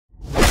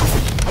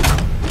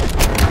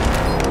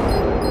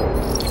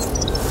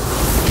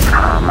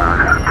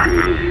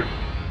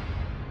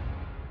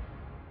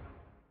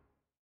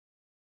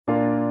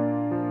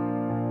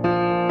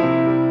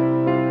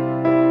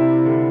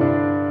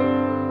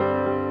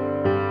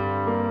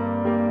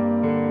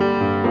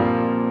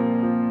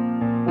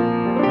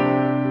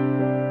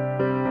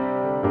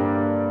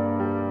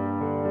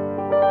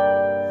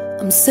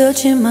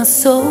searching my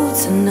soul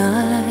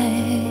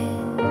tonight.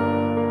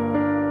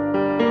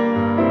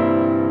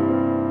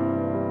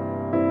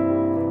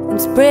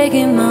 It's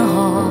breaking my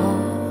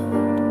heart.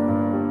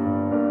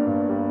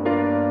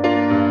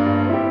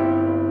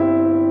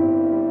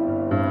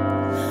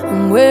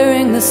 I'm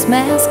wearing this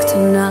mask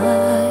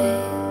tonight,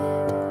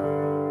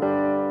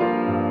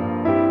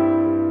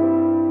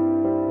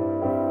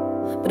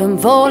 but I'm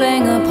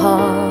falling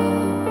apart.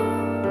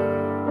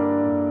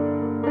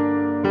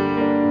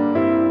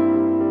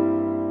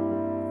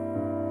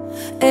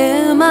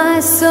 Am I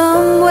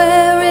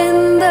somewhere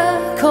in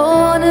the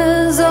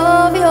corners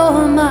of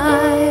your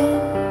mind?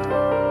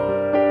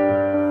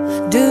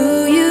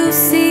 Do you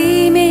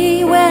see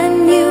me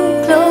when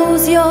you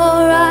close your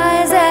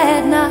eyes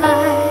at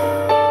night?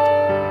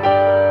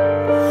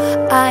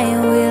 I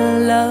will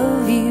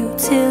love you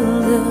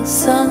till the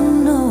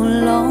sun no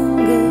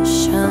longer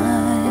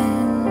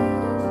shines.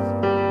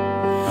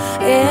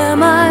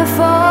 Am I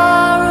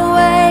far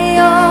away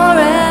or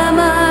am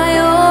I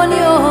on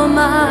your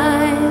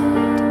mind?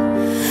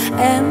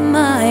 Am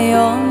I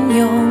on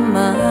your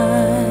mind?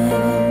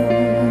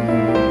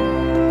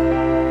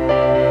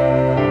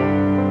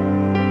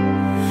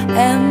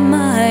 Am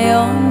I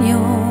on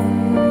your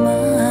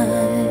mind?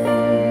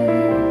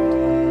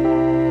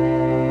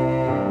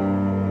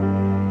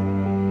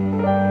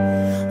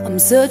 I'm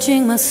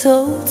searching my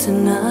soul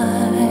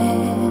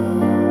tonight.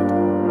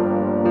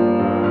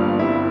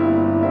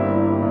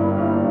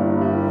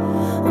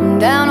 I'm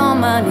down on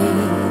my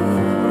knees.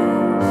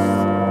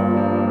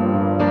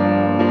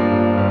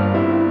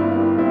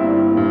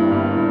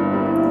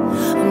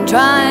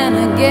 Trying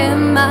to get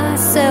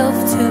myself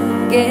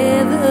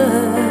together.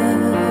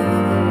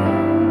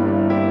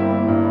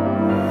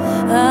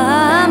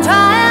 I'm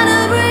trying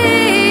to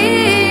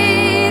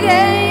breathe,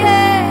 yeah,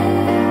 yeah.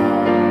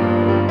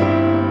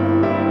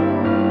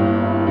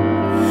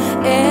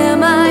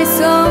 Am I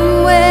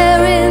somewhere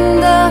in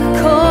the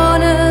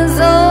corners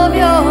of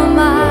your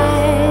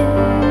mind?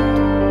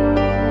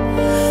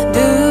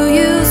 Do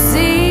you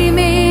see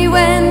me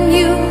when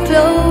you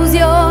close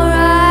your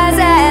eyes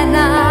at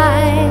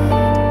night?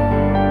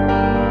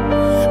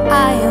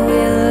 I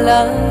will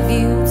love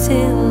you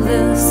till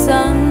the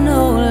sun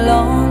no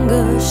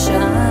longer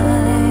shines.